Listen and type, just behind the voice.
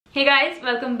Hey guys,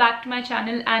 welcome back to my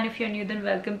channel, and if you're new then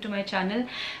welcome to my channel.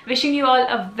 Wishing you all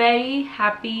a very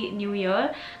happy new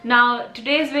year. Now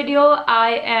today's video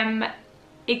I am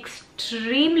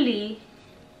extremely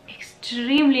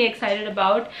excited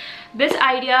about. This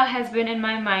idea has been in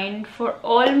my mind for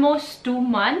almost 2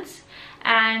 months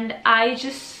and I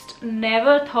just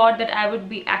never thought that I would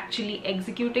be actually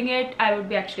executing it. I would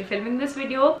be actually filming this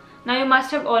video. Now you must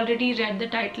have already read the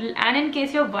title, and in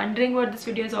case you're wondering what this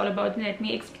video is all about, let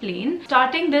me explain.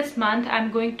 Starting this month I'm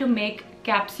going to make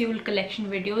capsule collection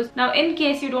videos. Now in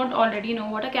case you don't already know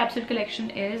what a capsule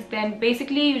collection is, then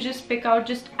basically you just pick out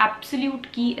just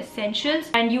absolute key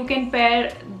essentials and you can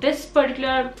pair this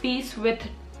particular piece with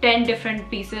 10 different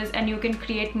pieces and you can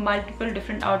create multiple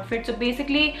different outfits. So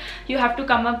basically you have to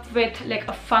come up with like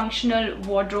a functional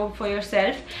wardrobe for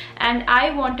yourself, and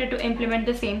I wanted to implement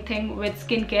the same thing with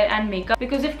skincare and makeup,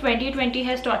 because if 2020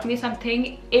 has taught me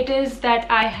something, it is that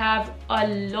I have a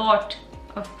lot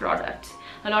of products.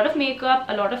 A lot of makeup,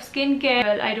 a lot of skincare.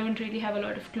 Well, I don't really have a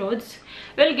lot of clothes.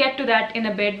 We'll get to that in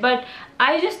a bit, but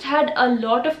I just had a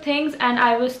lot of things and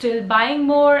I was still buying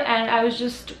more and I was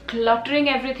just cluttering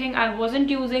everything. I wasn't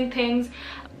using things,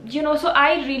 you know, so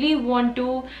I really want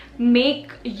to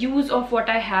make use of what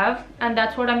I have, and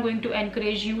that's what I'm going to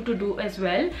encourage you to do as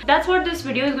well. That's what this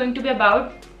video is going to be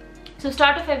about. So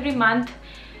start of every month,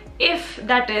 if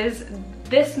that is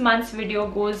this month's video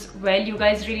goes well, you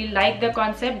guys really like the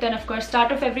concept, then of course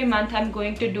start of every month I'm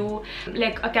going to do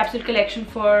like a capsule collection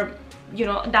for, you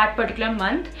know, that particular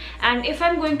month. And if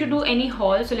I'm going to do any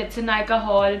haul, so let's say Nykaa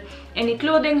haul, any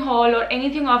clothing haul or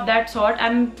anything of that sort,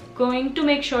 I'm going to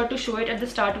make sure to show it at the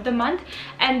start of the month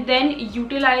and then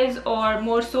utilize, or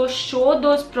more so show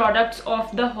those products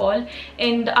of the haul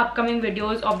in the upcoming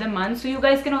videos of the month, so you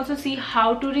guys can also see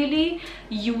how to really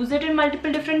use it in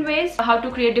multiple different ways, how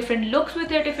to create different looks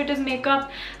with it if it is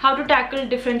makeup, how to tackle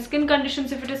different skin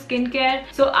conditions if it is skincare.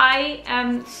 So I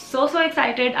am so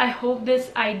excited. I hope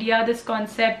this idea, this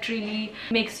concept really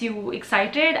makes you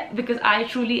excited, because I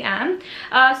truly am.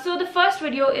 So the first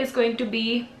video is going to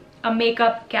be a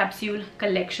makeup capsule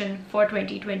collection for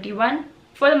 2021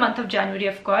 for the month of January,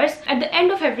 of course. At the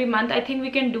end of every month I think we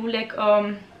can do like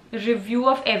review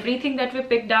of everything that we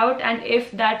picked out, and if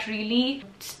that really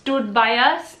stood by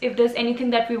us, if there's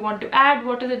anything that we want to add,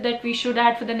 what is it that we should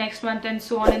add for the next month, and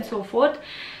so on and so forth.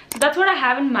 So that's what I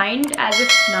have in mind as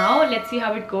of now. Let's see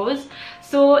how it goes.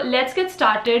 So let's get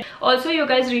started. Also, you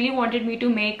guys really wanted me to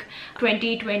make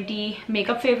 2020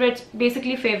 makeup favorites,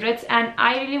 basically favorites, and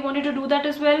I really wanted to do that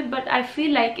as well, but I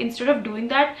feel like instead of doing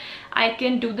that, I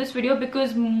can do this video,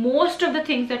 because most of the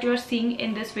things that you're seeing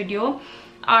in this video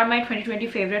are my 2020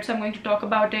 favorites. So I'm going to talk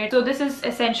about it. So this is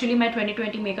essentially my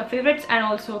 2020 makeup favorites and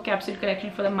also capsule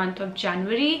collection for the month of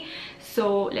January.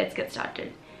 So let's get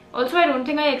started. Also, I don't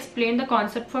think I explained the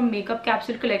concept for makeup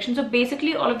capsule collection. So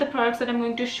basically all of the products that I'm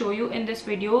going to show you in this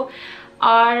video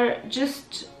are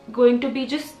just going to be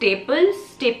just staples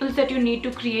that you need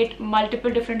to create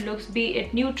multiple different looks, be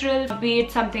it neutral, be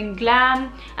it something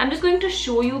glam. I'm just going to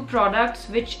show you products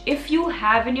which if you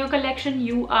have in your collection,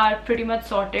 you are pretty much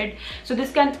sorted. So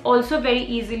this can also very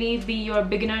easily be your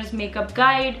beginner's makeup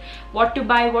guide, what to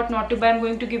buy, what not to buy. I'm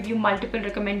going to give you multiple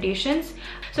recommendations.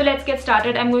 So let's get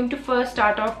started. I'm going to first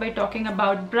start off by talking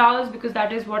about brows, because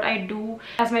that is what I do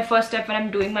as my first step when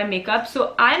I'm doing my makeup.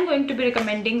 So I'm going to be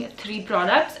recommending 3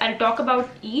 products. I'll talk about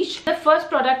each. The first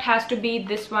product has to be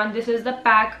this one. This is the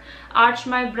PAC Arch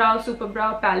My Brow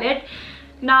SuperBrowww palette.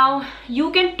 Now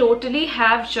you can totally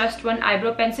have just one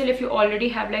eyebrow pencil if you already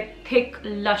have like thick,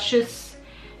 luscious,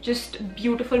 just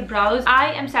beautiful brows.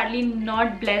 I am sadly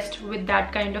not blessed with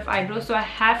that kind of eyebrow, so I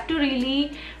have to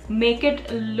really make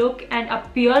it look and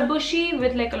appear bushy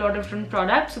with like a lot of different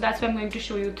products. So that's why I'm going to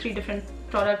show you 3 different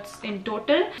products in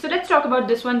total. So let's talk about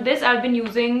this one. This I've been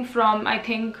using from I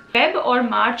think Feb or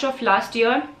March of last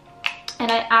year,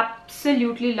 and I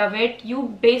absolutely love it.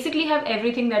 You basically have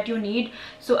everything that you need.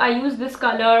 So I use this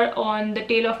color on the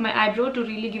tail of my eyebrow to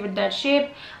really give it that shape.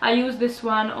 I use this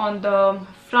one on the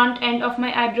front end of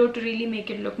my eyebrow to really make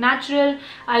it look natural.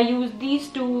 I use these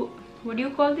 2, what do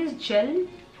you call this, gel?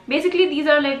 Basically these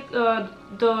are like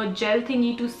the gel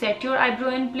thingy to set your eyebrow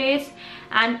in place,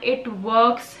 and it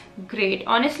works great.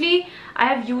 Honestly, I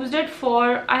have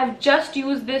just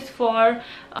used this for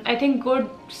I think good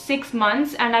 6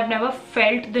 months, and I've never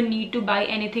felt the need to buy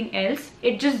anything else.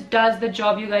 It just does the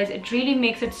job, you guys. It really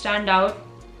makes it stand out.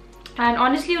 And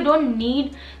honestly, you don't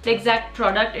need the exact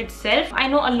product itself. I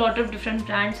know a lot of different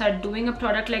brands are doing a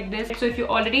product like this, so if you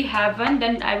already have one,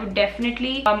 then I would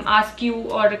definitely ask you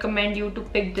or recommend you to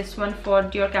pick this one for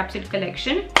your capsule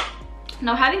collection.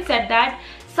 Now having said that,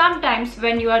 sometimes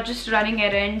when you are just running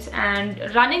errands and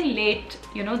running late,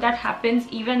 you know, that happens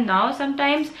even now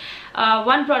sometimes.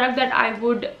 One product that I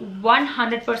would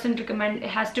 100% recommend, it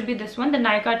has to be this one, the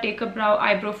Nykaa Take a Brow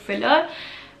Eyebrow Filler.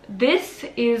 This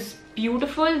is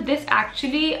beautiful. This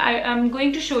actually, I am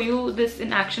going to show you this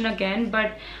in action again,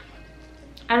 but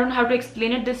I don't know how to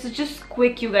explain it. This is just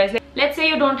quick, you guys. Let's say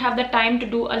you don't have the time to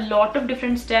do a lot of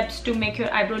different steps to make your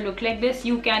eyebrow look like this.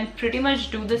 You can pretty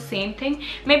much do the same thing.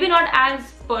 Maybe not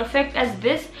as perfect as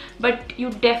this, but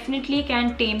you definitely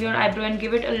can tame your eyebrow and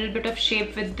give it a little bit of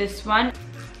shape with this one.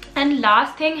 And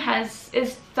last thing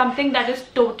is something that is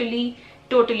totally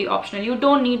optional. You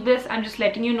don't need this. I'm just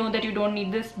letting you know that you don't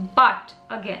need this. But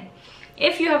again,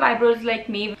 if you have eyebrows like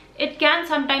me, it can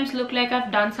sometimes look like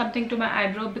I've done something to my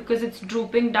eyebrow because it's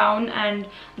drooping down and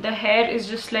the hair is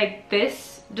just like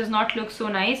this. Does not look so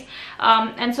nice.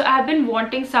 And so I've been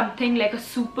wanting something like a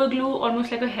super glue,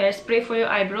 almost like a hairspray for your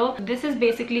eyebrow. This is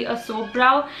basically a soap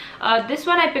brow. This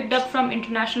one I picked up from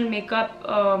International Makeup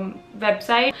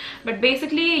website. But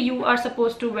basically you are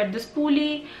supposed to wet the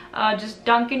spoolie, just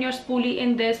dunk in your spoolie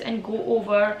in this and go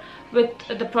over with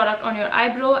the product on your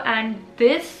eyebrow, and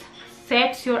this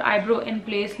sets your eyebrow in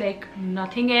place like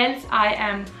nothing else. I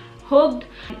am hooked.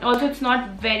 Also, it's not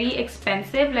very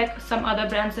expensive like some other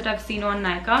brands that I've seen on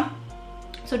Nykaa.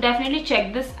 So definitely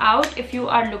check this out if you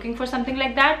are looking for something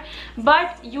like that.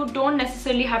 But you don't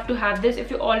necessarily have to have this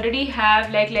if you already have,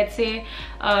 like, let's say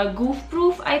Goof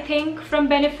Proof, I think, from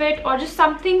Benefit, or just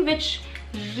something which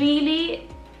really,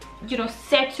 you know,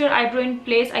 sets your eyebrow in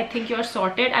place. I think you're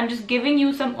sorted. I'm just giving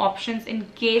you some options in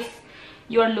case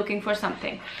you're looking for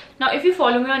something. Now, if you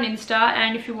follow me on Insta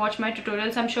and if you watch my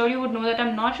tutorials, I'm sure you would know that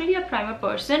I'm not really a primer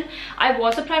person. I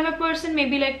was a primer person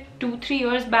maybe like 2-3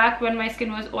 years back when my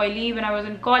skin was oily, when I was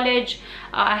in college.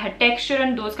 I had texture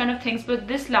and those kind of things, but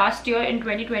this last year in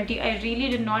 2020 I really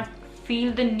did not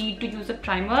feel the need to use a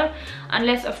primer,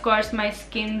 unless of course my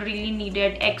skin really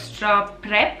needed extra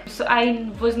prep. So I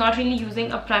was not really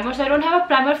using a primer. So I don't have a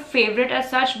primer favorite as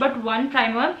such, but one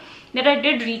primer that I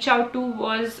did reach out to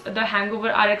was the Hangover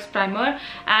RX primer,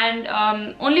 and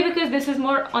only because this is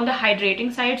more on the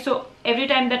hydrating side. So every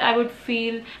time that I would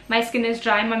feel my skin is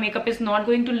dry, my makeup is not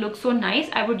going to look so nice,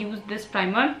 I would use this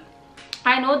primer.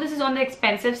 I know this is on the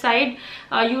expensive side.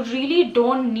 You really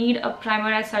don't need a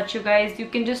primer as such, you guys. You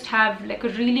can just have like a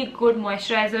really good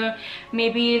moisturizer,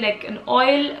 maybe like an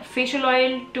oil, facial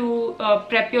oil to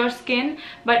prep your skin.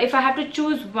 But if I have to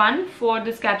choose one for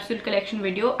this capsule collection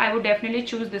video, I would definitely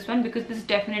choose this one, because this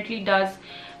definitely does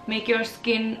make your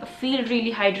skin feel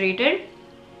really hydrated.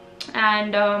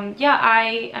 And yeah,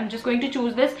 I am just going to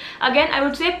choose this. Again, I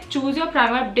would say choose your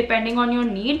primer depending on your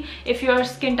need. If your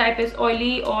skin type is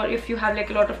oily, or if you have like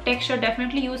a lot of texture,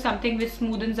 definitely use something which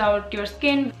smoothens out your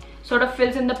skin, sort of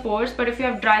fills in the pores. But if you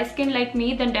have dry skin like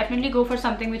me, then definitely go for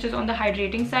something which is on the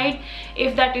hydrating side,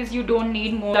 if that is you don't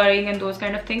need more blurring and those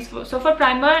kind of things. So for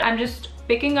primer, I'm just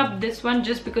picking up this one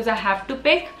just because I have to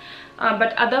pick.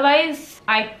 But otherwise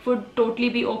I would totally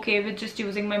be okay with just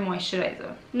using my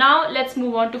moisturizer. Now let's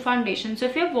move on to foundation. So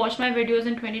if you have watched my videos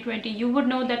in 2020, you would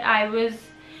know that I was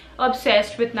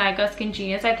obsessed with Nykaa Skin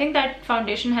Genius. I think that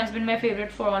foundation has been my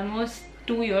favorite for almost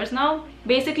 2 years now.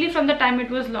 Basically from the time it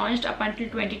was launched up until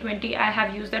 2020, I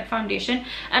have used that foundation,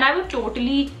 and I would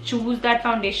totally choose that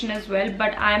foundation as well,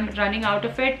 but I'm running out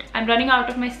of it. I'm running out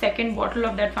of my second bottle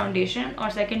of that foundation, or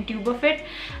second tube of it.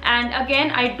 And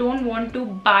again, I don't want to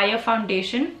buy a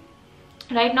foundation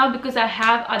right now because I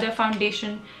have other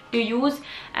foundation to use,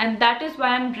 and that is why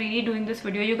I'm really doing this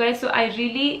video, you guys. So I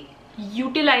really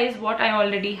utilize what I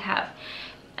already have,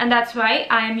 and that's why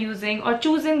I am using or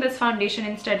choosing this foundation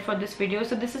instead for this video.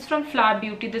 So this is from Flower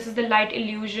Beauty. This is the Light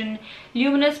Illusion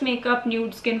Luminous Makeup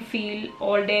Nude Skin Feel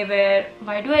All Day Wear.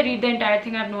 Why do I read the entire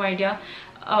thing? I have no idea.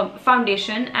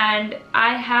 Foundation, and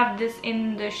I have this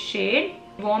in the shade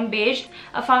Warm Beige,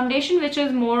 a foundation which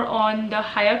is more on the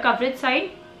higher coverage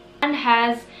side and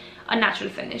has a natural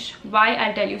finish. Why?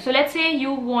 I'll tell you. So let's say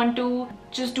you want to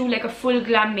just do like a full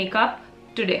glam makeup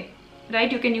today,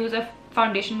 right? You can use a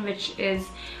foundation which is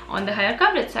on the higher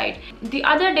coverage side. The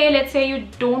other day, let's say you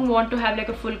don't want to have like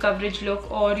a full coverage look,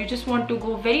 or you just want to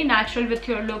go very natural with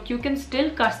your look, you can still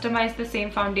customize the same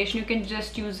foundation. You can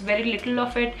just use very little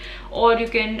of it, or you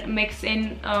can mix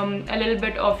in a little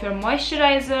bit of your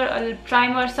moisturizer, a little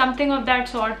primer, something of that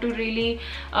sort, to really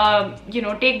you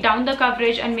know, take down the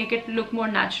coverage and make it look more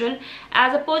natural,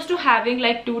 as opposed to having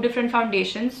like two different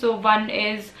foundations. So one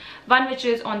which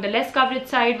is on the less coverage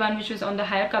side, one which is on the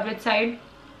higher coverage side.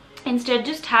 Instead,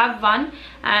 just have one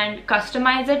and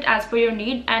customize it as per your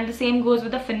need, and the same goes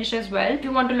with the finish as well. If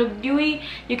you want to look dewy,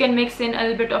 you can mix in a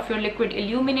little bit of your liquid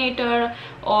illuminator,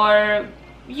 or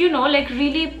you know, like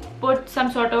really put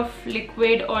some sort of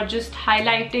liquid or just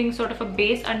highlighting sort of a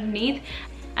base underneath.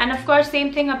 And of course,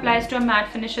 same thing applies to a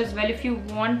matte finish as well. If you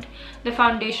want the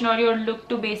foundation or your look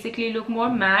to basically look more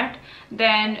matte,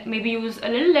 then maybe use a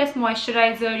little less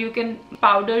moisturizer. You can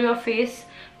powder your face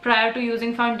prior to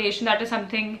using foundation. That is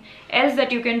something else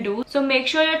that you can do. So make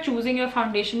sure you're choosing your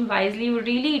foundation wisely. You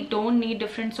really don't need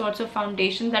different sorts of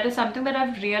foundations. That is something that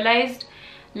I've realized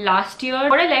last year.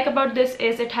 What I like about this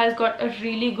is it has got a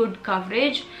really good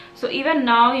coverage. So even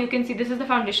now you can see this is the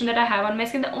foundation that I have on my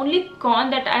skin. The only con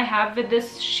that I have with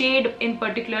this shade in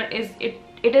particular is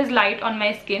it is light on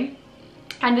my skin,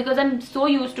 and because I'm so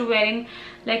used to wearing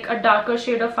like a darker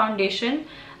shade of foundation,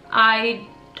 I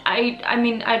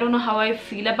mean, I don't know how I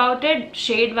feel about it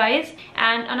shade wise.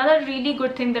 And another really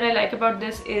good thing that I like about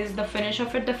this is the finish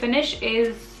of it. The finish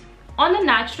is on the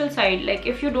natural side. Like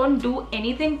if you don't do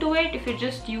anything to it, if you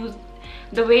just use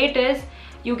the way it is,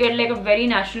 you get like a very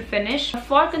natural finish.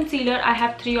 For concealer, I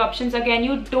have 3 options. Again,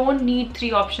 you don't need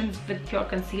 3 options with your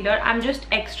concealer. I'm just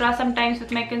extra sometimes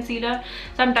with my concealer.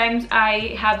 Sometimes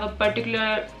I have a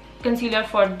particular concealer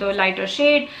for the lighter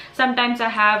shade, sometimes I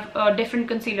have a different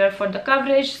concealer for the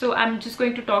coverage. So I'm just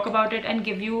going to talk about it and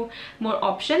give you more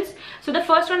options. So the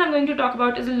first one I'm going to talk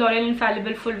about is the L'Oreal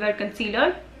Infallible Full Wear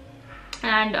Concealer,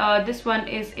 and this one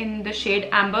is in the shade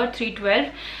Amber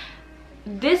 312.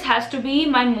 This has to be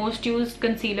my most used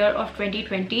concealer of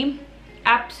 2020.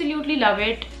 Absolutely love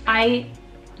it. I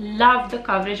love the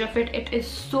coverage of it. It is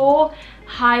so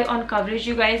high on coverage,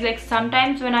 you guys. Like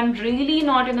sometimes when I'm really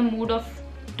not in the mood of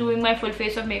doing my full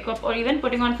face of makeup or even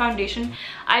putting on foundation,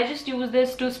 I just use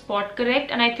this to spot correct,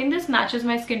 and I think this matches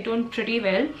my skin tone pretty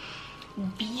well.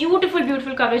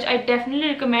 Beautiful coverage. I definitely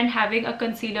recommend having a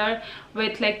concealer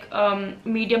with like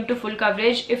medium to full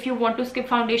coverage. If you want to skip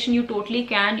foundation, you totally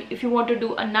can. If you want to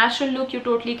do a natural look, you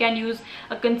totally can use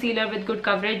a concealer with good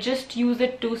coverage. Just use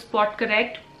it to spot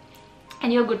correct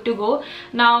and you're good to go.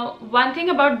 Now, one thing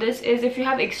about this is if you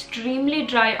have extremely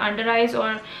dry under eyes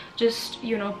or just,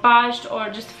 you know, parched or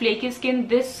just flaky skin,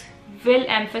 this will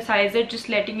emphasize it, just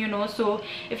letting you know. So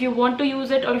if you want to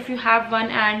use it, or if you have one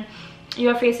and you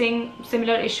are facing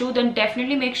similar issue, then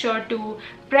definitely make sure to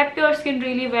prep your skin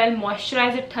really well,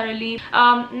 moisturize it thoroughly.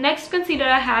 Next concealer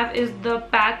I have is the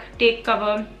PAC Take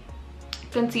Cover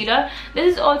concealer.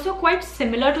 This is also quite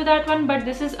similar to that one, but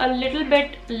this is a little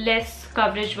bit less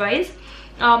coverage wise.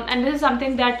 And this is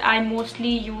something that I mostly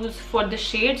use for the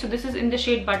shade. So this is in the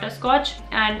shade Butterscotch,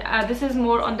 and this is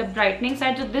more on the brightening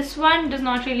side. So this one does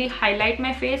not really highlight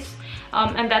my face,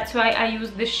 and that's why I use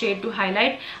this shade to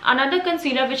highlight. Another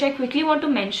concealer which I quickly want to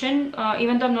mention,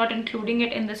 even though I'm not including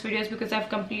it in this video, is because I've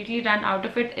completely ran out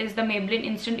of it, is the Maybelline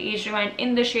Instant Age Rewind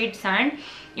in the shade Sand.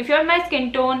 If you're my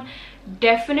skin tone,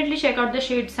 definitely check out the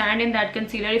shade Sand in that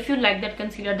concealer. If you like that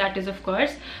concealer, that is, of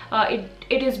course.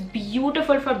 It is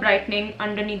beautiful for brightening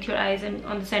underneath your eyes and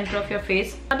on the center of your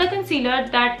face. Another concealer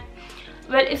that,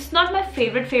 well, it's not my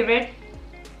favorite,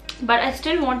 but I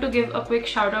still want to give a quick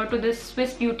shout out to this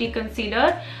Swiss Beauty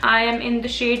concealer. I am in the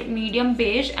shade Medium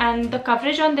Beige, and the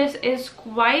coverage on this is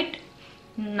quite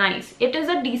nice. It is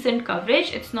a decent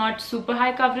coverage. It's not super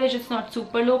high coverage, it's not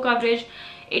super low coverage.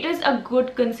 It is a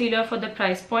good concealer for the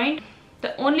price point.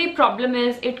 The only problem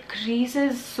is it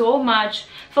creases so much.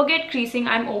 Forget creasing,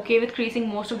 I'm okay with creasing.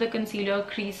 Most of the concealer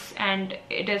crease and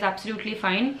it is absolutely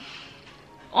fine.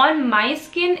 On my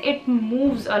skin, it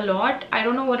moves a lot. I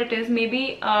don't know what it is.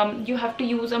 Maybe you have to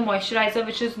use a moisturizer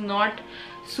which is not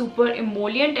super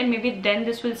emollient, and maybe then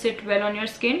this will sit well on your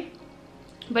skin.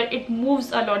 But it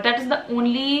moves a lot. That is the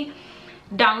only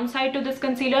downside to this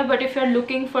concealer. But if you're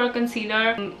looking for a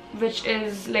concealer which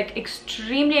is like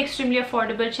extremely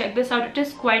affordable, check this out. It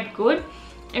is quite good.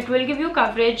 It will give you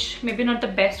coverage, maybe not the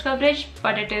best coverage,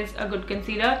 but it is a good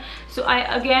concealer. So I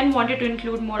again wanted to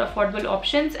include more affordable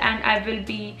options, and I will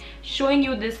be showing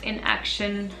you this in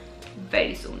action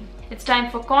very soon. It's time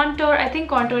for contour. I think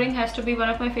contouring has to be one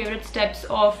of my favorite steps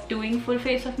of doing full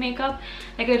face of makeup.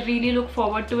 Like, I really look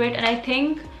forward to it, and I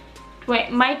think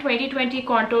my 2020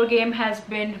 contour game has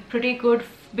been pretty good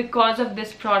because of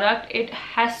this product. It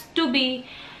has to be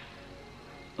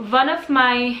one of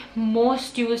my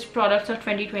most used products of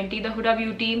 2020, the Huda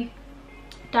Beauty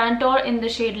Tantour in the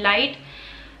shade Light.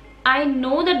 I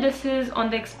know that this is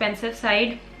on the expensive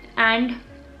side, and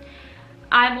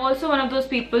I'm also one of those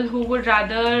people who would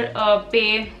rather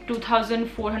pay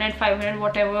 2,400, 500,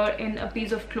 whatever in a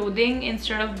piece of clothing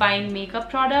instead of buying makeup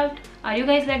product. Are you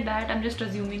guys like that? I'm just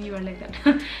assuming you are like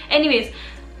that. Anyways,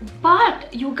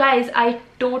 but you guys, I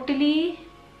totally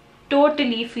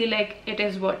feel like it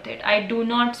is worth it. I do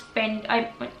not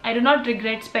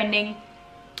regret spending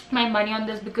my money on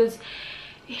this, because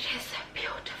It is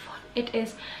beautiful. It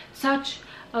is such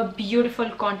a beautiful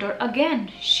contour.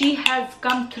 Again, she has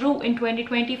come through in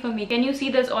 2020 for me. Can you see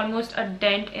there's almost a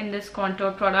dent in this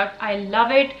contour product? I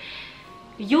love it.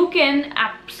 You can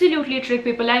absolutely trick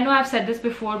people. I know I've said this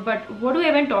before, but what do I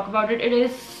even talk about it? It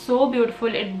is so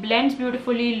beautiful. It blends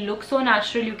beautifully, looks so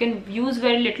natural. You can use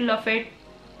very little of it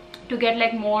to get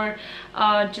like more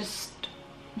just,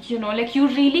 you know, like you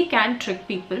really can trick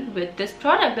people with this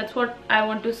product. That's what I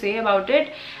want to say about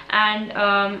it. And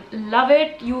love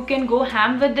it. You can go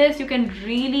ham with this. You can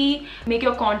really make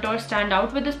your contour stand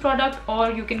out with this product,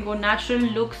 or you can go natural.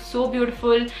 Looks so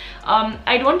beautiful.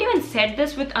 I don't even set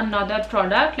this with another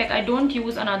product. Like, I don't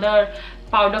use another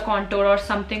powder contour or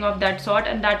something of that sort,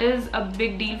 and that is a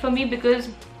big deal for me because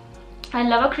I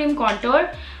love a cream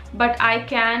contour, but I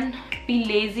can be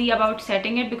lazy about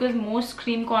setting it because most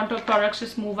cream contour products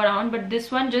just move around, but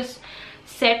this one just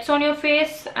sets on your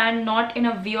face and not in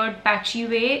a weird patchy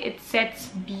way. It sets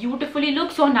beautifully,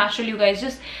 looks so natural. You guys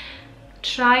just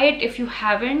try it if you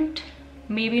haven't.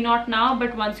 Maybe not now,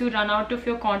 but once you run out of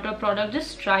your contour product,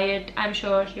 just try it. I'm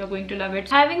sure you're going to love it.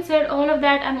 Having said all of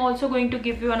that, I'm also going to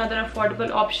give you another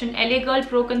affordable option, LA Girl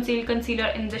Pro Conceal Concealer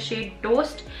in the shade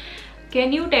Toast.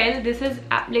 Can you tell this is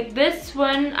like, this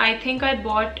one I think I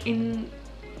bought in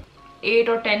 8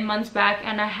 or 10 months back,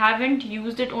 and I haven't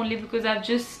used it only because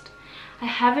I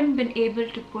haven't been able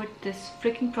to put this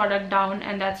freaking product down,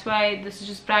 and that's why this is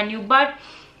just brand new. But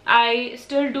I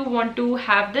still do want to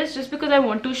have this just because I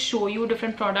want to show you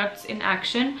different products in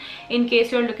action in case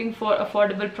you're looking for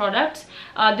affordable products.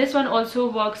 This one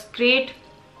also works great.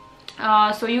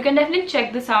 So you can definitely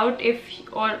check this out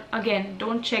or again,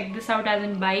 don't check this out as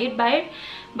in buy it,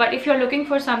 but if you're looking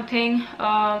for something,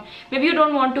 maybe you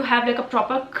don't want to have like a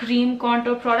proper cream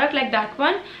contour product like that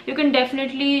one, you can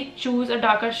definitely choose a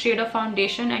darker shade of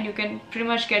foundation and you can pretty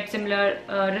much get similar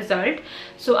result.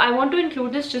 So I want to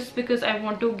include this just because I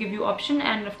want to give you option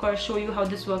and of course show you how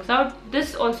this works out.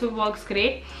 This also works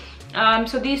great.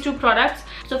 So these two products.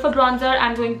 So for bronzer,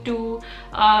 I'm going to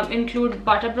include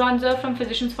Butter Bronzer from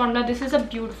Physicians Formula. This is a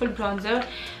beautiful bronzer.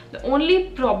 The only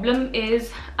problem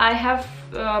is I have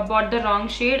bought the wrong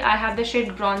shade. I have the shade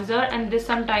Bronzer, and this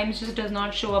sometimes just does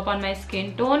not show up on my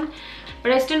skin tone,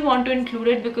 but I still want to include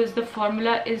it because the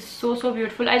formula is so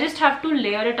beautiful. I just have to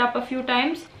layer it up a few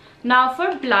times. Now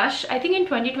for blush, I think in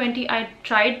 2020 I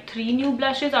tried 3 new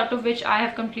blushes, out of which I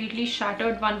have completely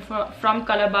shattered one from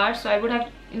Color Bar, so I would have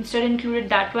instead included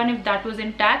that one if that was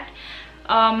intact.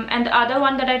 And the other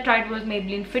one that I tried was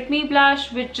Maybelline Fit Me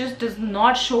blush, which just does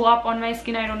not show up on my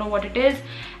skin. I don't know what it is.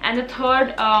 And the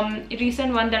third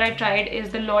recent one that I tried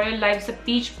is the L'Oreal Life's a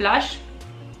Peach blush,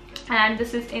 and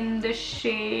this is in the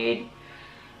shade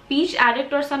Peach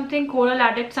Addict or something, Coral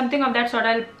Addict, something of that sort.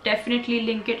 I'll definitely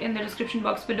link it in the description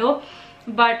box below.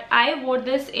 But I wore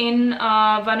this in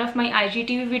one of my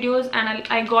IGTV videos, and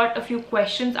I got a few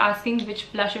questions asking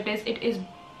which blush it is. It is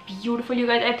beautiful, you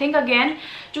guys. I think again,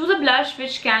 choose a blush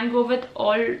which can go with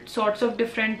all sorts of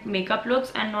different makeup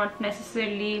looks and not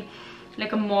necessarily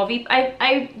like a mauvey.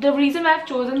 The reason why I've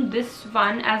chosen this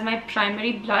one as my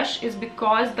primary blush is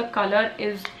because the color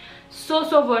is so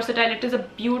versatile. It is a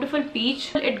beautiful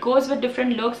peach. It goes with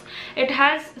different looks. It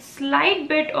has slight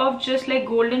bit of just like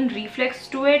golden reflex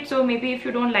to it, so maybe if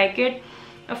you don't like it,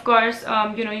 of course,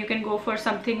 you know, you can go for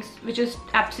something which is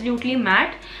absolutely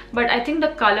matte. But I think the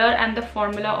color and the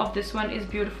formula of this one is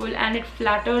beautiful, and it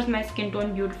flatters my skin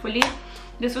tone beautifully.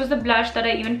 This was the blush that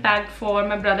I even packed for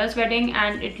my brother's wedding,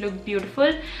 and it looked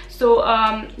beautiful.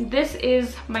 So this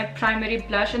is my primary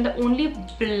blush, and the only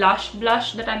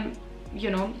blush that I'm,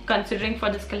 you know, considering for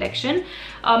this collection.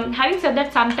 Having said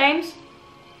that, sometimes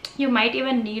you might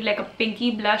even need like a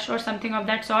pinky blush or something of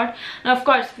that sort. Now of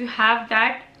course, if you have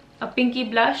that, a pinky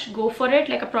blush, go for it,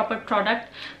 like a proper product.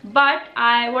 But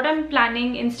what I'm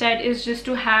planning instead is just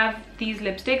to have these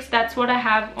lipsticks. That's what I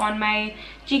have on my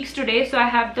cheeks today. So I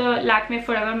have the Lakme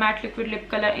Forever Matte Liquid Lip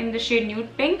Color in the shade Nude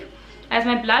Pink as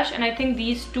my blush, and I think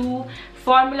these two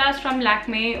formulas from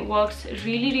Lakme works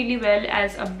really well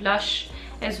as a blush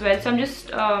as well. So I'm just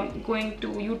going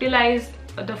to utilize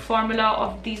the formula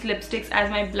of these lipsticks as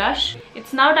my blush.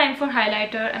 It's now time for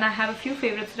highlighter, and I have a few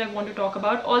favorites that I want to talk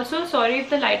about. Also, sorry if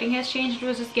the lighting has changed. It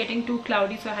was just getting too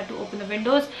cloudy, so I had to open the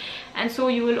windows, and so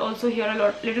you will also hear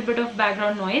a little bit of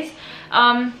background noise.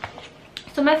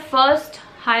 So my first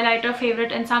highlighter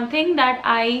favorite, and something that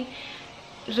I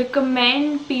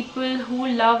recommend people who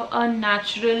love a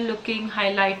natural looking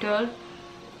highlighter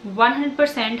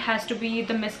 100%, has to be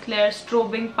the Miss Claire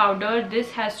Strobing powder.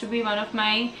 This has to be one of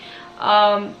my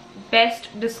best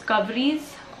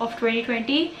discoveries of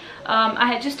 2020.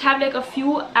 I just have like a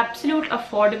few absolute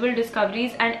affordable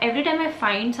discoveries, and every time I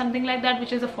find something like that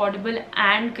which is affordable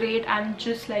and great, I'm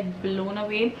just like blown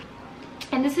away.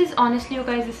 And this is honestly, you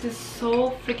guys, this is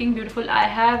so freaking beautiful. I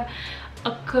have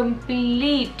a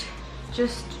complete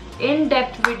just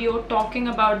in-depth video talking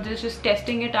about this, just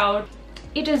testing it out.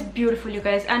 It is beautiful, you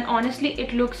guys, and honestly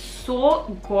it looks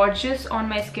so gorgeous on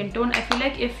my skin tone. I feel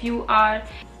like if you are,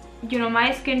 you know,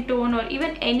 my skin tone or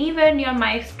even anywhere near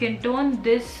my skin tone,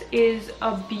 this is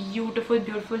a beautiful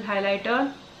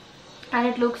highlighter. And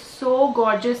it looks so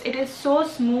gorgeous. It is so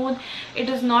smooth. It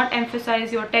does not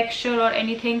emphasize your texture or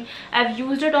anything. I've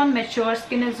used it on mature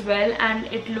skin as well, and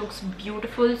it looks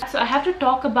beautiful. So I have to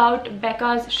talk about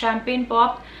Becca's Champagne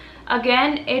Pop.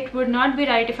 Again, it would not be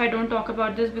right if I don't talk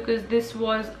about this, because this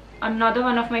was another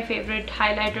one of my favorite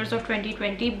highlighters of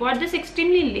 2020. Bought this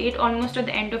extremely late, almost at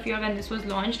the end of year when this was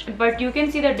launched, but you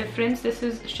can see the difference. This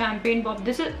is Champagne Pop.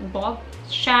 This is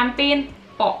Champagne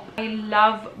Pop. I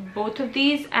love both of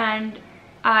these, and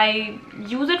I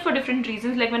use it for different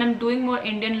reasons. Like when I'm doing more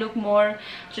Indian look, more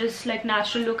just like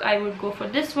natural look, I would go for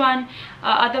this one.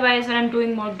 Otherwise, when I'm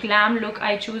doing more glam look,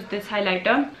 I choose this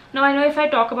highlighter. Now I know if I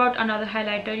talk about another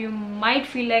highlighter, you might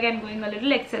feel like I'm going a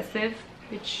little excessive,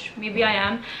 which maybe I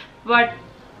am, but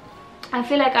I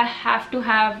feel like I have to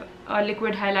have a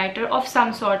liquid highlighter of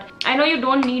some sort. I know you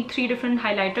don't need 3 different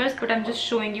highlighters, but I'm just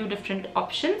showing you different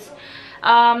options.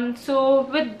 So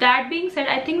with that being said,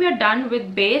 I think we are done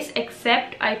with base,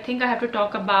 except I think I have to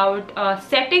talk about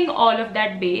setting all of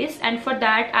that base, and for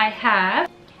that I have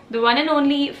the one and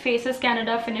only Faces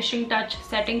Canada Finishing Touch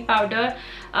Setting Powder.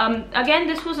 Again,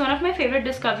 this was one of my favorite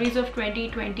discoveries of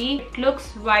 2020. It looks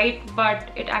white, but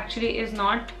it actually is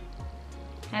not.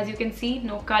 As you can see,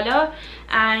 no color,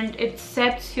 and it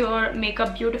sets your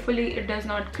makeup beautifully. It does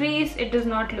not crease, it does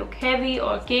not look heavy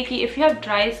or cakey. If you have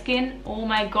dry skin, oh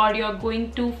my god, you're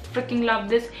going to freaking love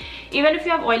this. Even if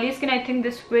you have oily skin, I think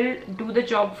this will do the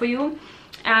job for you.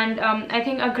 And I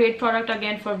think a great product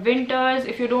again for winters,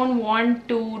 if you don't want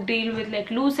to deal with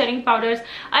like loose setting powders.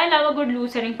 I love a good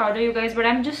loose setting powder, you guys, but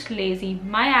I'm just lazy.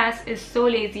 My ass is so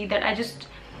lazy that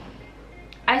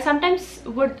I sometimes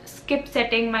would skip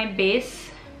setting my base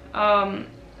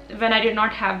when I did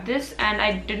not have this, and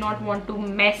I did not want to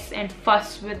mess and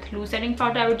fuss with loose setting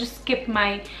powder. I would just skip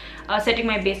my setting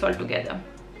my base altogether.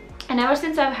 And ever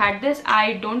since I've had this,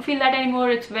 I don't feel that anymore.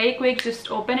 It's very quick.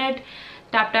 Just open it,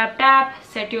 tap tap tap,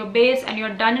 set your base, and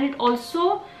you're done. And it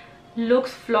also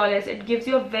looks flawless. It gives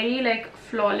you a very like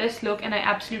flawless look, and I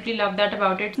absolutely love that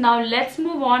about it. Now let's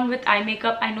move on with eye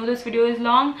makeup. I know this video is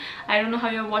long. I don't know how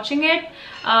you're watching it,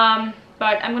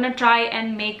 but I'm gonna try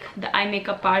and make the eye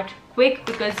makeup part quick,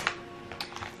 because,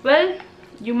 well,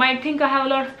 you might think I have a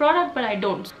lot of product, but I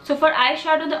don't. So for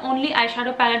eyeshadow, the only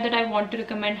eyeshadow palette that I want to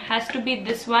recommend has to be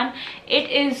this one. It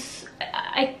is,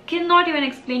 I cannot even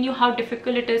explain you how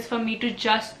difficult it is for me to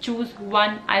just choose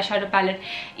one eyeshadow palette.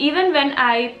 Even when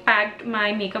I packed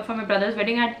my makeup for my brother's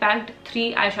wedding, I had packed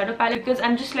 3 eyeshadow palettes, because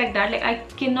I'm just like that. Like I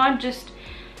cannot just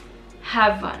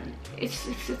have one. It's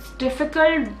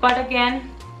difficult, but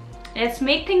again, let's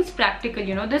make things practical.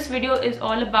 You know, this video is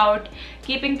all about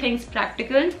keeping things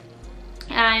practical.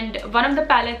 And one of the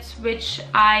palettes which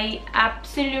I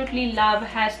absolutely love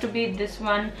has to be this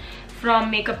one from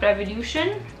Makeup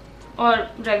Revolution or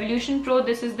Revolution Pro.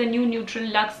 This is the new Neutral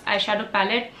Luxe eyeshadow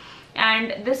palette,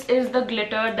 and this is the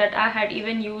glitter that I had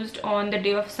even used on the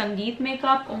day of Sangeet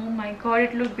makeup. Oh my god,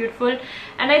 it looked beautiful.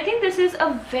 And I think this is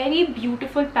a very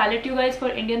beautiful palette, you guys, for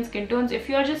Indian skin tones. If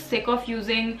you're just sick of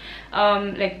using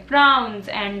like browns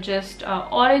and just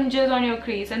oranges on your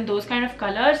crease and those kind of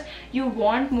colors, you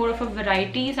want more of a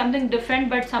variety, something different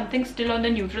but something still on the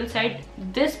neutral side,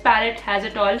 this palette has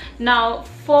it all. Now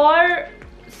for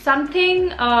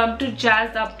something to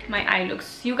jazz up my eye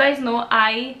looks, you guys know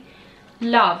I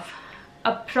love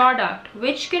a product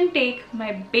which can take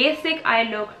my basic eye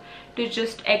look to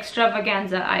just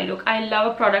extravaganza eye look. I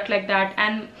love a product like that,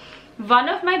 and one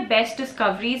of my best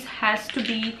discoveries has to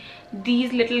be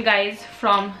these little guys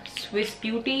from Swiss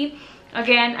Beauty.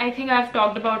 Again, I think I've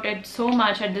talked about it so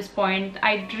much at this point.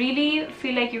 I really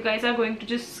feel like you guys are going to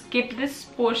just skip this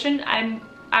portion. I'm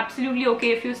absolutely okay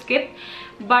if you skip,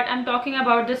 but I'm talking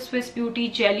about the Swiss Beauty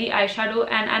Jelly eyeshadow,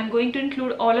 and I'm going to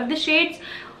include all of the shades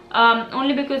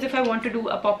only because if I want to do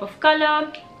a pop of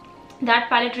color, that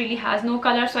palette really has no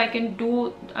color, so I can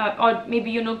do or maybe,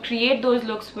 you know, create those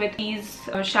looks with these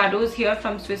shadows here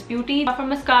from Swiss Beauty. For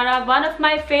mascara, one of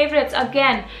my favorites,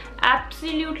 again,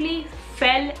 absolutely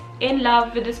fell in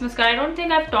love with this mascara. I don't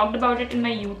think I've talked about it in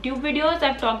my YouTube videos.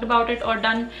 I've talked about it or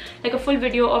done like a full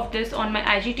video of this on my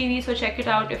IGTV, so check it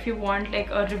out if you want like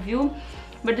a review.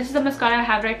 but this is the mascara I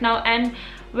have right now. And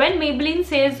when Maybelline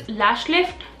says lash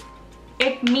lift,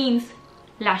 it means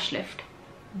lash lift.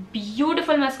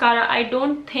 Beautiful mascara. I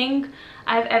don't think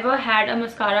I've ever had a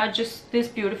mascara just this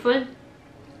beautiful.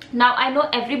 Now I know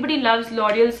everybody loves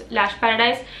L'Oreal's Lash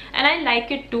Paradise, and I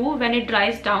like it too when it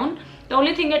dries down. The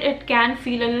only thing that it can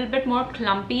feel a little bit more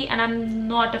clumpy, and I'm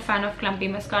not a fan of clumpy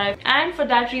mascara, and for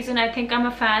that reason I think I'm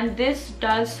a fan. This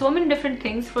does so many different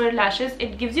things for lashes.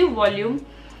 It gives you volume,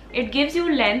 it gives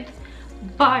you length,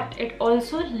 but it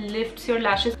also lifts your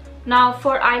lashes. Now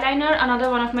for eyeliner, another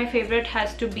one of my favorite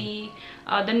has to be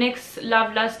the NYX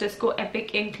Love Lust Disco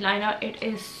Epic Ink Liner. It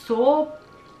is so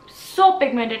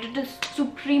pigmented. It is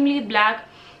supremely black.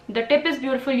 The tip is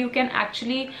beautiful. You can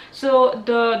actually, so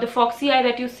the foxy eye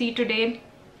that you see today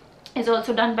is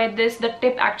also done by this. The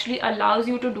tip actually allows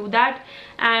you to do that.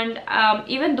 And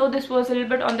even though this was a little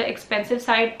bit on the expensive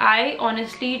side, I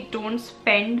honestly don't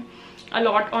spend a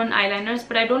lot on eyeliners,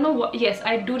 but I don't know what, yes,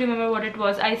 I do remember what it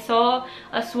was. I saw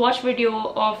a swatch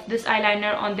video of this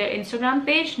eyeliner on their Instagram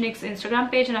page, NYX Instagram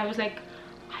page, and I was like,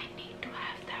 I need to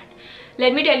have that.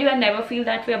 Let me tell you, I never feel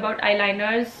that way about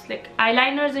eyeliners. Like,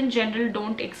 eyeliners in general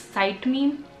don't excite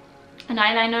me. An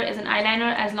eyeliner is an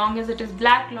eyeliner. As long as it is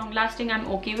black, long lasting, I'm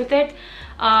okay with it.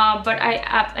 But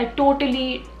I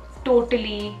totally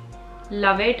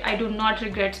love it. I do not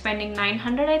regret spending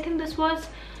 900, I think this was.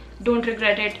 Don't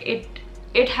regret it.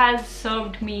 It has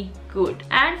served me good.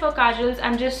 And for kajals,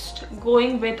 I'm just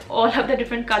going with all of the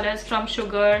different colors from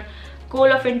Sugar,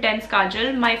 Coal of Intense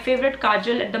Kajal. My favorite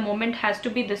kajal at the moment has to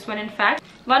be this one. In fact,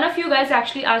 one of you guys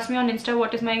actually asked me on Insta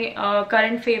what is my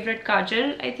current favorite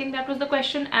kajal. I think that was the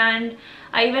question, and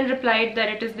I even replied that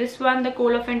it is this one, the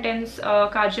Coal of Intense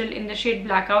Kajal in the shade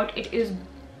Blackout. It is,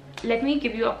 let me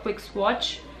give you a quick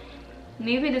swatch.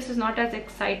 Maybe this is not as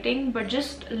exciting, but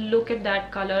just look at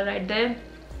that color right there.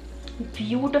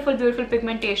 Beautiful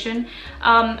pigmentation.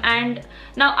 And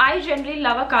now I generally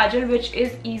love a kajal which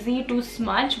is easy to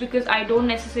smudge, because I don't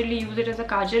necessarily use it as a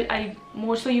kajal. I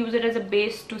more so use it as a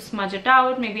base to smudge it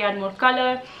out, maybe add more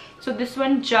color. So this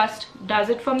one just does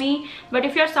it for me. But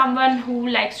if you're someone who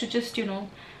likes to just, you know,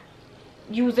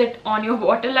 use it on your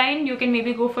waterline, you can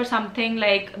maybe go for something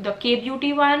like the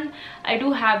K-Beauty one. I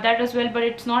do have that as well, but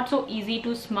it's not so easy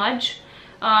to smudge,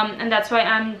 and that's why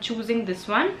I'm choosing this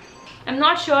one. I'm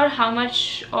not sure how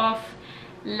much of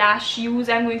lash use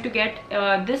I'm going to get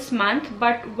this month,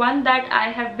 but one that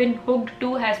I have been hooked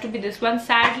to has to be this one.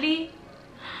 Sadly,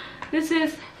 this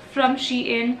is from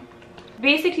Shein.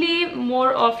 Basically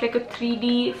more of like a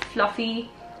 3D fluffy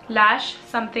lash,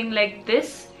 something like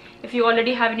this. If you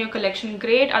already have in your collection,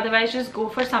 great. Otherwise, just go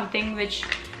for something which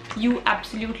you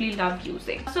absolutely love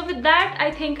using. So with that, I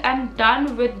think I'm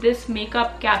done with this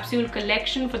makeup capsule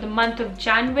collection for the month of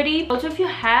January. Also, if you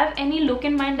have any look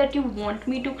in mind that you want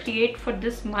me to create for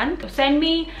this month, send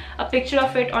me a picture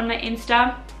of it on my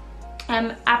Insta.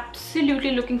 I'm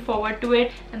absolutely looking forward to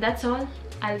it. And that's all.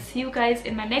 I'll see you guys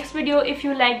in my next video. If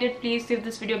you liked it, please give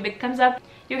this video a big thumbs up.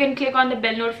 You can click on the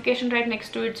bell notification right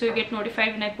next to it so you get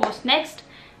notified when I post next.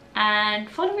 And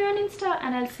follow me on Insta,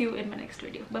 and I'll see you in my next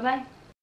video. Bye bye.